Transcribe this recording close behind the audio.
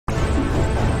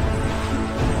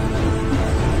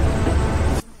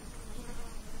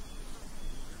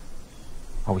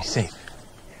Are we safe?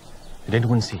 Did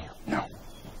anyone see you? No.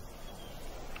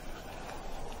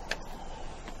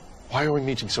 Why are we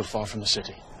meeting so far from the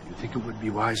city? Do you think it would be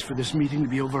wise for this meeting to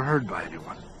be overheard by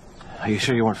anyone? Are you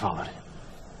sure you weren't followed?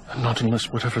 Not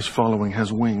unless whatever's following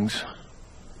has wings.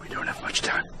 We don't have much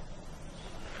time.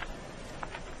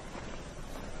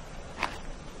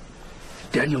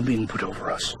 Daniel being put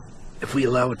over us, if we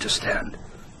allow it to stand,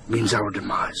 means our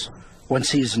demise. Once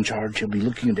he is in charge, he'll be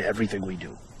looking into everything we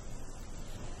do.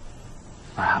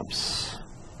 Perhaps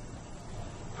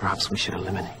we should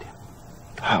eliminate him.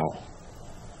 How?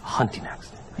 A hunting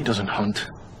accident. He doesn't hunt.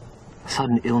 A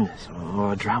sudden illness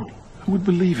or a drowning. Who would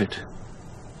believe it?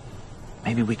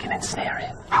 Maybe we can ensnare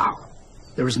him. How?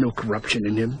 There is no corruption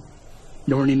in him,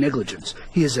 nor any negligence.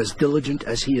 He is as diligent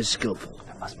as he is skillful.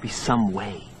 There must be some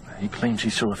way. He claims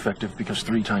he's so effective because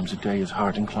 3 times a day his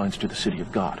heart inclines to the city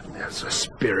of God. There's a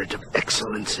spirit of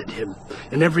excellence in him.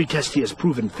 In every test he has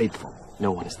proven faithful.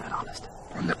 No one is that honest.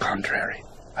 On the contrary.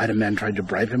 I had a man try to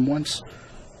bribe him once,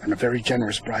 and a very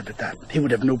generous bribe at that. He would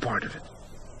have no part of it.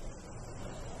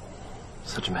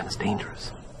 Such a man is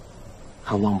dangerous.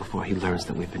 How long before he learns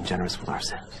that we've been generous with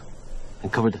ourselves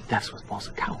and covered the thefts with false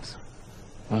accounts?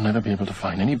 We'll never be able to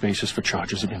find any basis for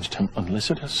charges against him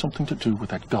unless it has something to do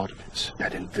with that god of his.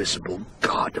 That invisible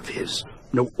god of his.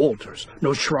 No altars,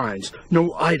 no shrines,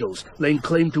 no idols, laying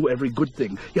claim to every good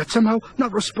thing, yet somehow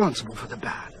not responsible for the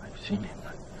bad. I've seen him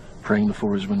praying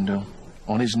before his window,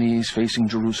 on his knees facing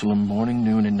Jerusalem morning,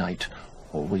 noon, and night,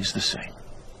 always the same.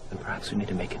 Then perhaps we need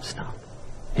to make him stop.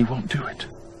 He won't do it.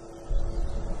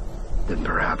 Then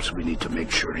perhaps we need to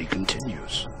make sure he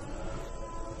continues.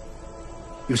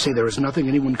 You say there is nothing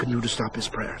anyone can do to stop his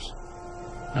prayers?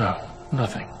 No,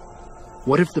 nothing.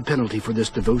 What if the penalty for this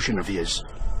devotion of his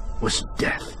was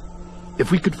death?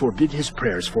 If we could forbid his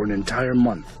prayers for an entire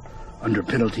month under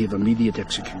penalty of immediate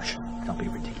execution? Don't be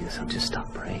ridiculous. He'll just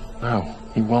stop praying. No,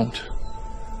 he won't.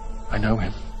 I know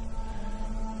him.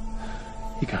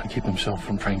 He can't keep himself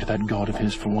from praying to that god of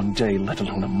his for 1 day, let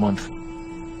alone a month.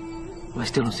 Well, I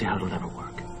still don't see how it'll ever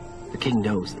work. The king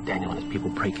knows that Daniel and his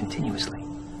people pray continuously,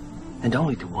 and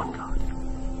only to one God.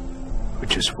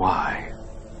 Which is why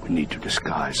we need to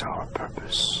disguise our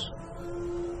purpose.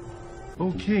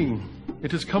 O king,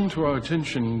 it has come to our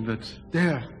attention that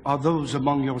there are those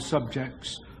among your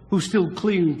subjects who still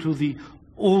cling to the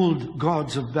old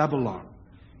gods of Babylon,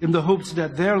 in the hopes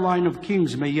that their line of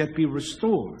kings may yet be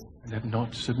restored. And have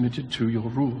not submitted to your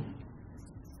rule.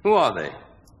 Who are they?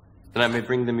 That I may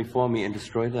bring them before me and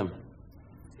destroy them.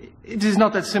 It is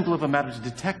not that simple of a matter to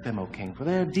detect them, O king, for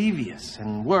they are devious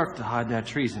and work to hide their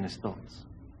treasonous thoughts.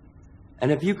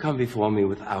 And have you come before me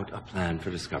without a plan for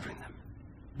discovering them?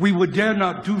 We would dare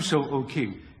not do so, O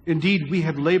king. Indeed, we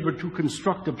have labored to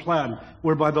construct a plan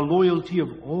whereby the loyalty of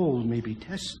all may be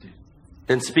tested.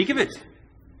 Then speak of it.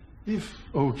 If,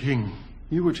 O king,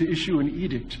 you were to issue an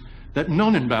edict that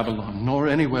none in Babylon, nor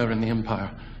anywhere in the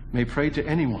empire, may pray to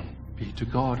anyone, be it to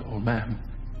God or man,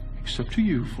 except to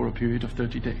you for a period of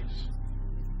 30 days.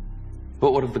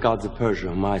 But what of the gods of Persia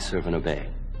whom I serve and obey?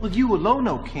 Well, you alone,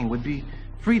 O king, would be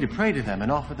free to pray to them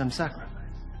and offer them sacrifice.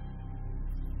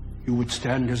 You would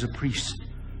stand as a priest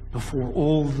before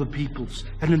all the peoples,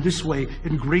 and in this way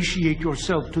ingratiate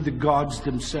yourself to the gods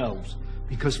themselves,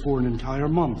 because for an entire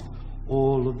month,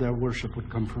 all of their worship would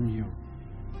come from you.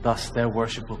 Thus their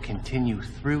worship will continue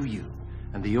through you,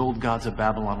 and the old gods of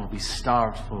Babylon will be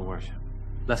starved for worship,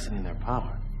 lessening their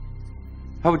power.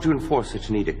 How would you enforce such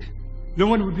an edict? No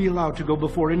one would be allowed to go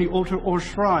before any altar or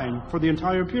shrine for the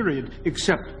entire period,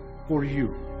 except for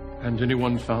you. And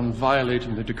anyone found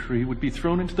violating the decree would be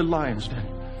thrown into the lion's den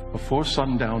before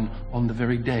sundown on the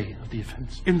very day of the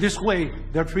offense. In this way,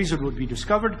 their treason would be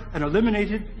discovered and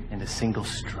eliminated in a single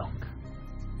stroke.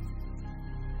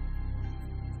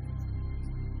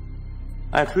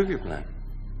 I approve your plan.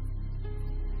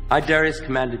 I, Darius,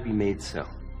 command it be made so.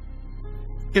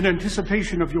 In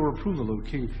anticipation of your approval, O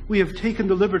king, we have taken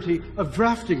the liberty of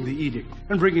drafting the edict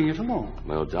and bringing it along.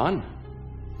 Well done.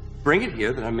 Bring it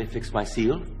here that I may fix my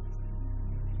seal.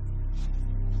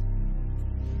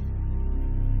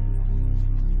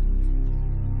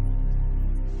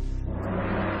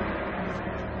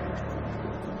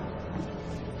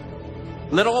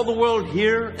 Let all the world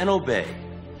hear and obey.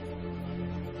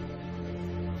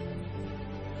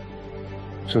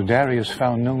 So Darius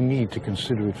found no need to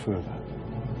consider it further.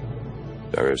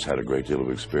 Darius had a great deal of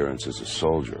experience as a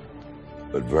soldier,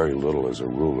 but very little as a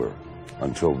ruler,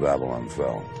 until Babylon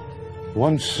fell.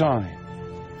 Once signed,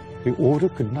 the order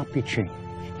could not be changed.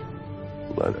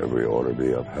 Let every order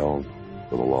be upheld,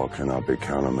 for the law cannot be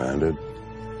countermanded,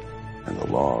 and the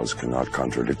laws cannot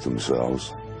contradict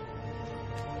themselves.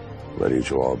 Let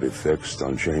each law be fixed,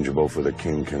 unchangeable, for the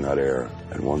king cannot err.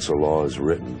 And once a law is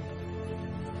written,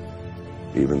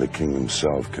 even the king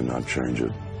himself cannot change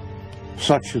it.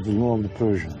 Such is the law of the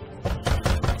Persians.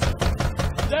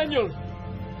 Daniel,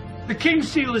 the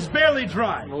king's seal is barely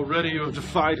dry. Already you have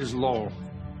defied his law.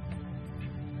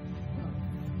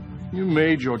 You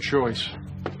made your choice.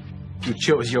 You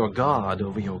chose your God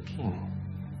over your king.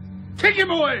 Take him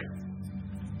away!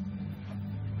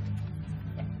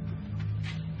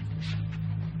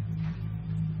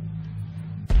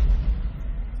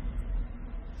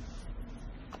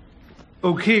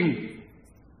 O king,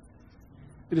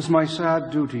 it is my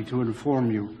sad duty to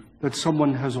inform you that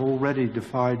someone has already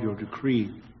defied your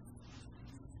decree.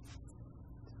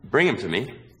 Bring him to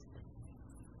me.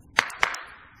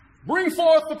 Bring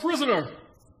forth the prisoner!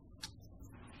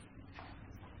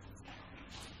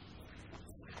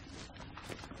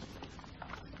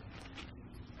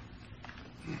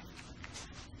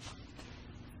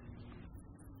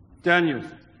 Daniel,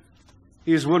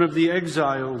 he is one of the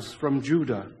exiles from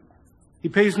Judah. He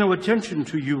pays no attention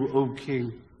to you, O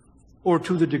king, or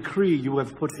to the decree you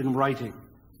have put in writing.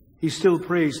 He still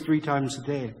prays 3 times a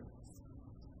day.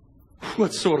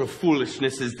 What sort of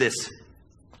foolishness is this?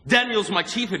 Daniel's my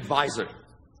chief advisor.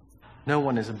 No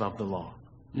one is above the law.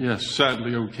 Yes,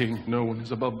 sadly, O king, no one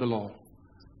is above the law.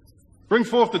 Bring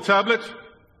forth the tablet.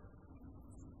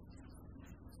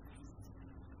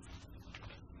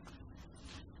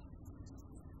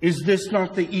 Is this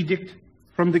not the edict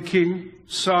from the king,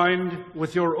 signed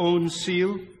with your own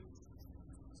seal?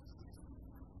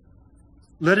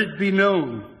 Let it be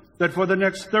known that for the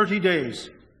next 30 days,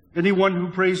 anyone who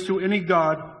prays to any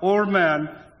god or man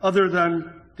other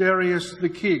than Darius the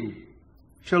king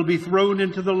shall be thrown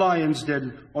into the lion's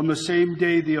den on the same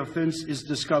day the offense is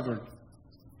discovered.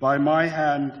 By my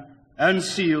hand and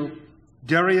seal,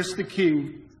 Darius the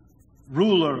king,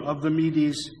 ruler of the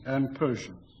Medes and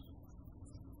Persians.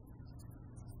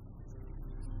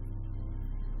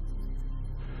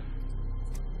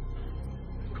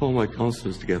 Call my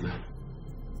counselors together.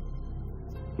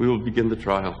 We will begin the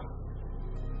trial.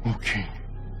 O king,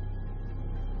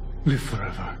 live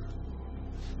forever.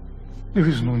 There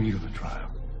is no need of a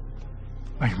trial.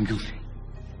 I am guilty.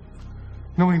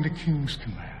 Knowing the king's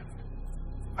command,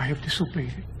 I have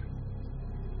disobeyed it.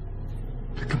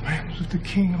 The commands of the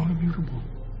king are immutable,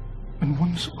 and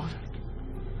once uttered,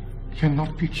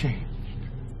 cannot be changed.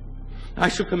 I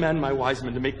shall command my wise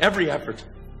men to make every effort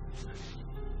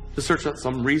to search out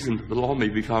some reason that the law may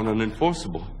be found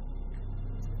unenforceable.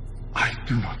 I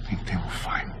do not think they will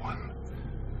find one.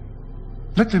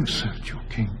 Let them search, O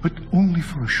king, but only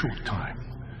for a short time.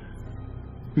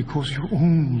 Because your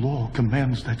own law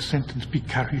commands that sentence be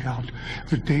carried out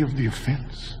the day of the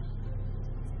offense.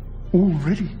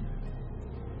 Already,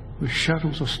 the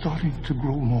shadows are starting to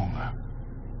grow longer,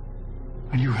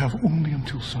 and you have only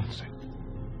until sunset.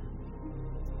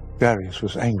 Darius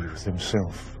was angry with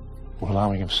himself for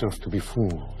allowing himself to be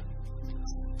fooled,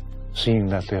 seeing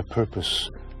that their purpose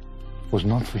was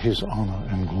not for his honor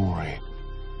and glory,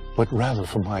 but rather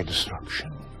for my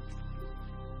destruction.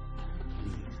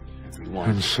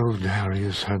 And so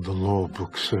Darius had the law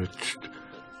book searched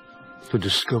to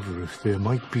discover if there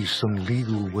might be some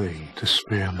legal way to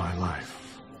spare my life.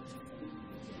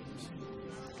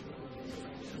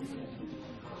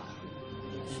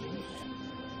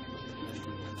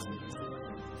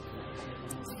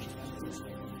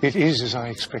 It is as I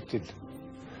expected.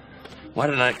 Why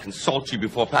didn't I consult you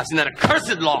before passing that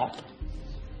accursed law?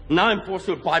 Now I'm forced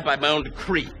to abide by my own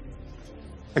decree.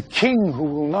 A king who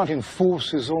will not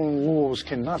enforce his own laws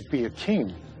cannot be a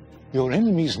king. Your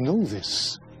enemies know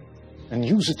this and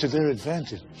use it to their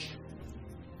advantage.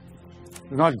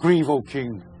 Do not grieve, O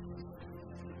king.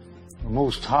 The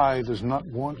Most High does not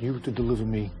want you to deliver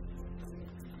me.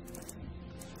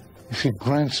 If he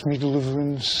grants me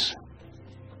deliverance,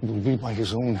 it will be by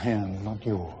his own hand, not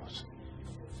yours.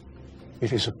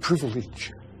 It is a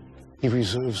privilege he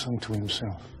reserves unto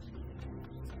himself.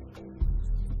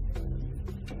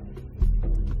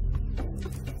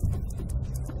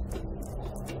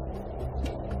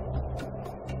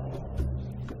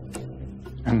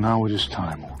 And now it is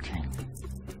time, O king.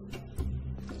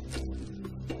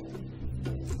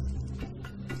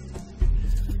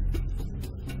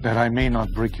 That I may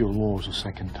not break your laws a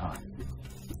second time.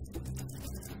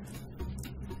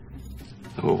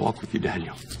 I will walk with you,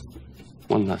 Daniel.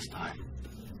 One last time.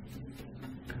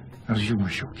 As you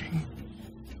wish, O king.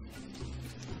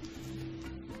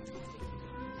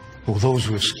 For those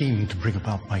who have schemed to bring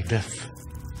about my death,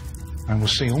 I will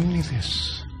say only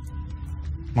this.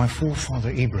 My forefather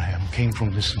Abraham came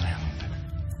from this land,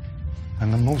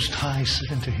 and the Most High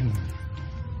said unto him,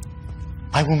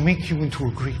 I will make you into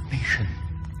a great nation.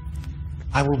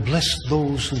 I will bless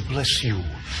those who bless you.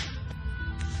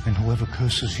 And whoever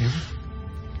curses you,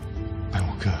 I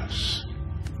will curse.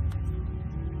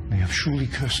 They have surely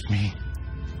cursed me,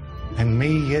 and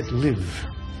may yet live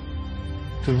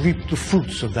to reap the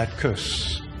fruits of that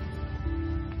curse.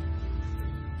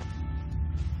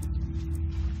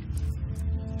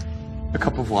 A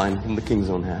cup of wine from the king's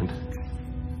own hand.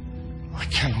 I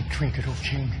cannot drink it, O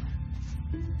king.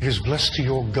 It is blessed to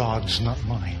your gods, not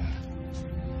mine.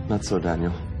 Not so,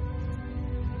 Daniel.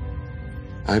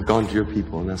 I have gone to your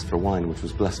people and asked for wine which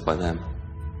was blessed by them.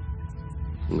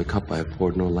 From the cup I have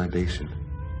poured no libation.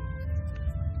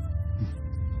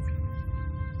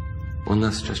 One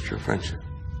last gesture of friendship.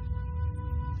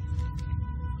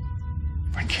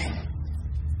 My king.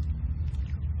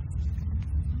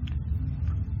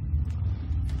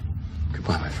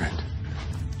 Goodbye, my friend.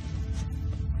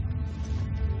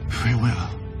 Farewell,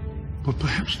 but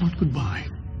perhaps not goodbye.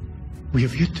 We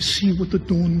have yet to see what the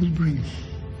dawn will bring.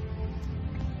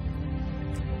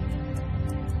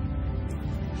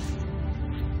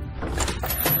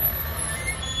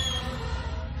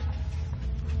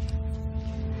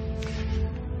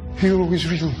 Hear, O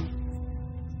Israel,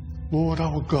 Lord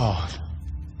our God.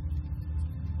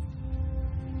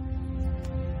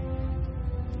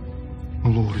 The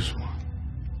Lord is one.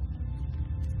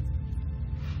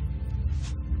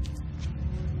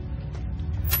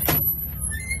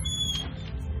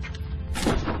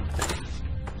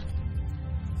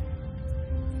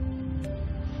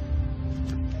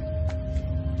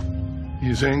 He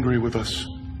is angry with us.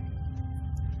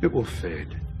 It will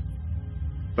fade.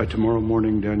 By tomorrow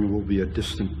morning, Daniel will be a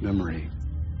distant memory,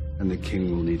 and the king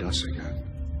will need us again.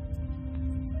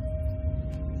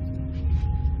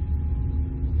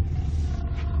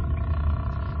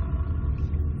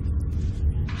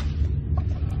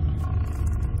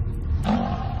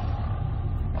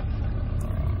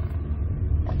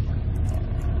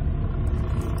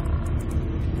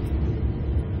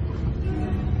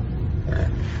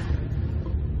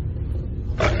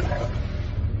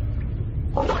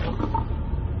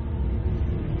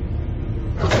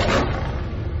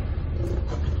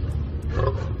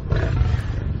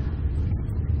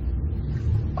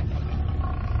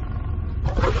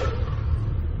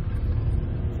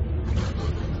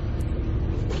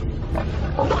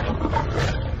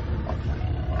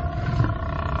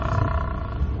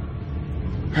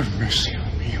 Have mercy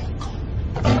on me, O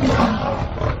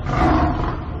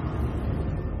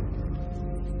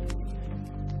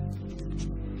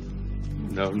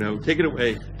God. No, take it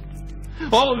away.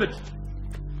 All of it.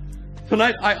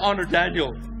 Tonight I honor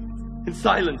Daniel in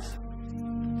silence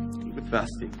and with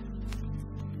fasting.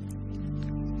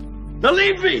 Now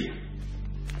leave me!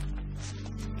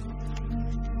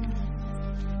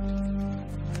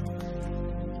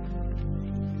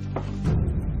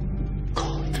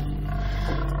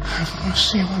 Have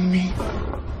mercy on me.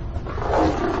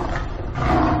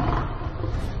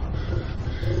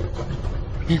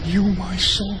 In you my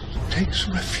soul takes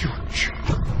refuge.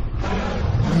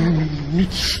 I am in the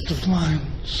midst of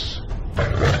lions,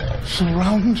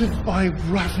 surrounded by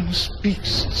ravenous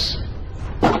beasts,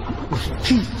 whose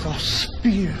teeth are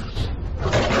spears,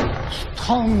 whose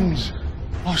tongues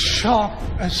are sharp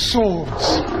as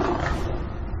swords.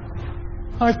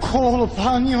 I call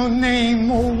upon your name,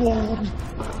 O Lord.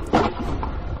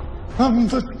 From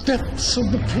the depths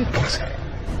of the pit,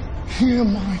 hear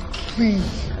my plea.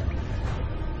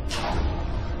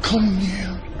 Come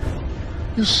near,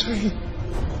 you say,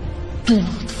 do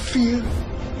not fear.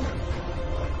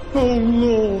 O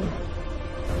Lord,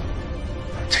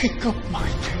 take up my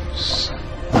case.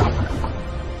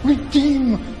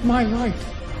 Redeem my life.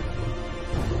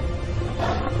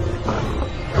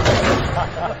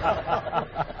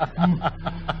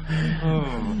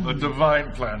 Oh, a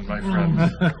divine plan, my friend.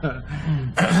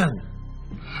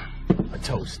 A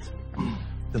toast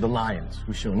to the lions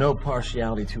who show no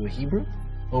partiality to a Hebrew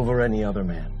over any other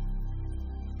man.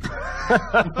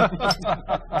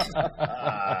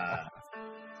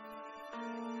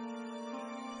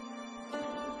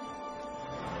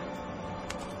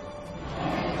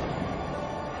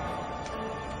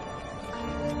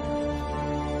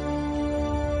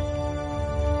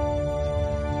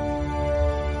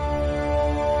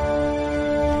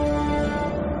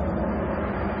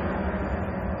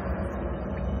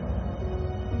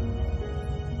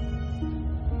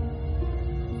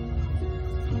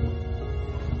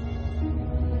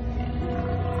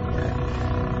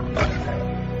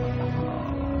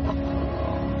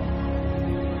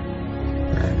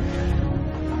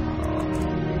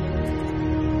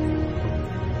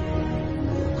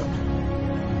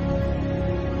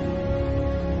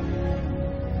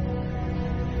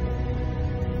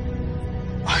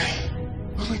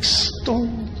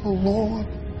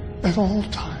 at all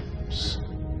times.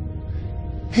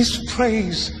 His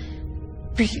praise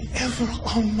be ever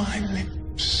on my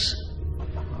lips.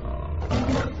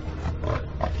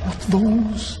 But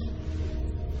those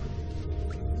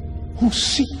who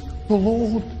seek the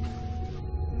Lord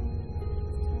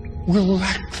will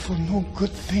lack for no good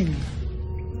thing.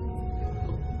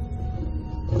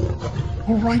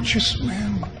 A righteous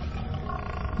man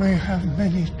may have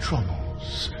many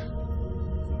troubles,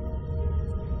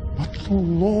 but the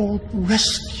Lord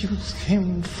rescues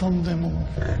him from them all.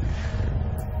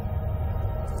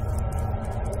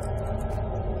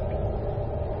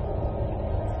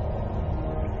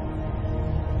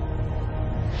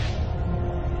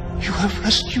 You have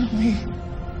rescued me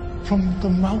from the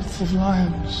mouth of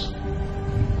lions,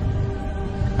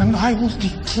 and I will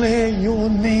declare your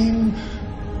name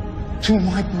to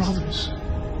my brothers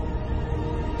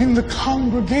in the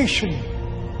congregation.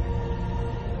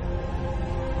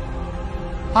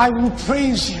 I will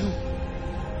praise you.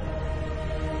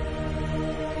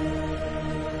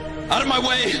 Out of my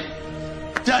way,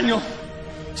 Daniel,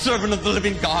 servant of the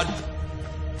living God.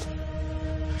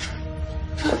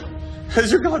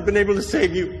 Has your God been able to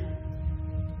save you?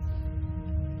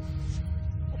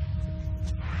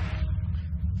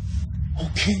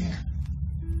 O King,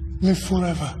 live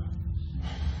forever.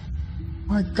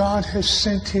 My God has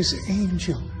sent his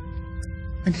angel,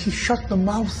 and he shut the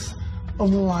mouth of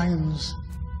the lions.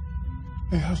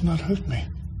 They have not hurt me,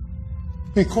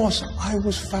 because I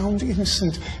was found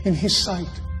innocent in his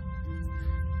sight.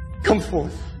 Come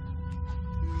forth.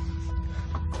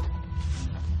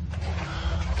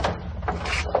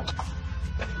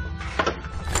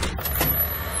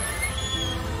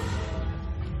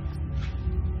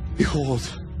 Behold,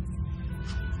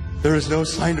 there is no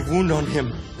sign of wound on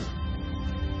him,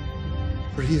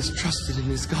 for he has trusted in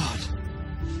his God.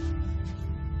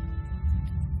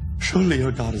 Surely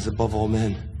your God is above all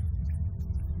men,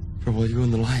 for while you were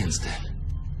in the lion's den,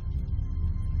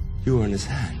 you were in his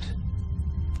hand.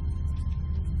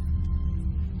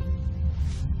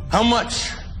 How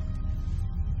much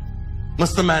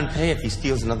must the man pay if he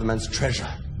steals another man's treasure?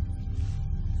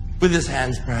 With his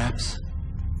hands, perhaps.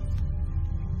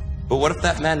 But what if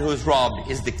that man who is robbed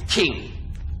is the king,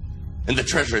 and the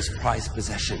treasure is prized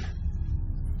possession?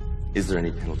 Is there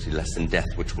any penalty less than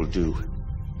death which will do?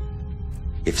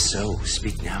 If so,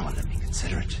 speak now and let me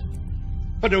consider it.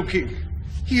 But, O King,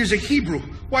 he is a Hebrew.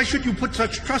 Why should you put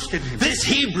such trust in him? This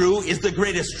Hebrew is the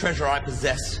greatest treasure I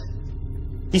possess.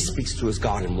 He speaks to his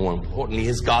God, and more importantly,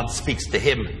 his God speaks to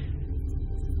him.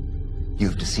 You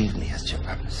have deceived me as to your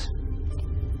purpose.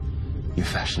 You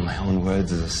fashioned my own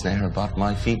words as a snare about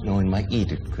my feet, knowing my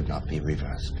edict could not be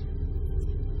reversed.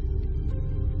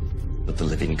 But the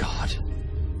living God,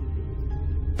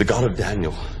 the God of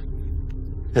Daniel,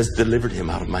 has delivered him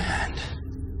out of my hand.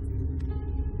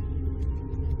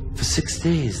 For 6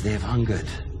 days they have hungered,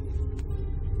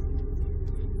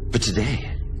 but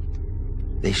today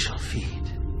they shall feed.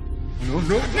 No,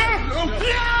 no, no, no, no, no,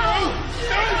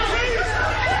 please.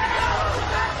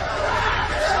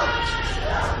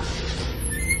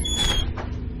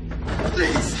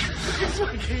 Please,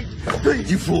 my king.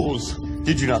 Please. You fools!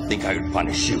 Did you not think I would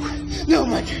punish you? No,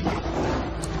 my king.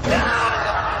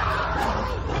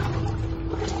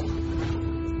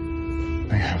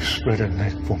 They have spread a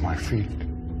net for my feet.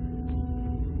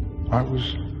 I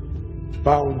was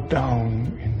bowed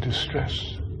down in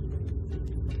distress.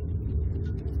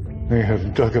 They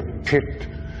have dug a pit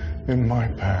in my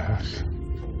path,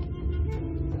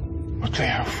 but they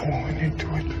have fallen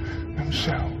into it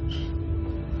themselves.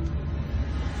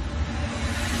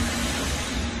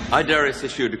 I, Darius,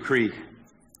 issue a decree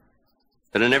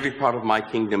that in every part of my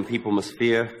kingdom people must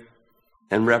fear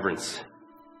and reverence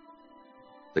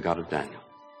the God of Daniel.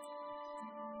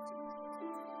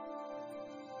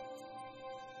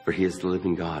 For he is the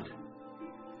living God,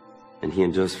 and he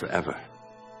endures forever.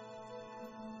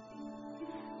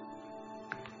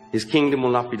 His kingdom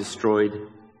will not be destroyed.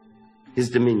 His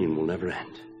dominion will never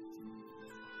end.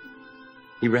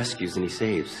 He rescues and he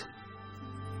saves.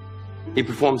 He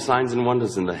performs signs and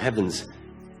wonders in the heavens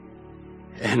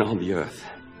and on the earth.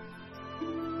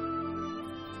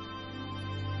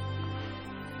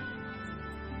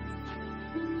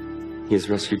 He has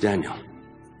rescued Daniel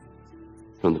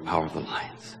from the power of the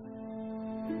lions.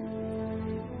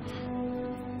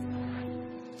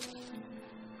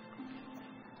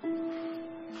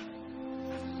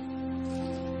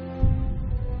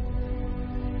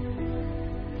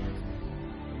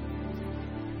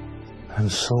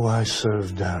 And so I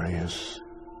served Darius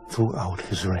throughout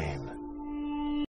his reign.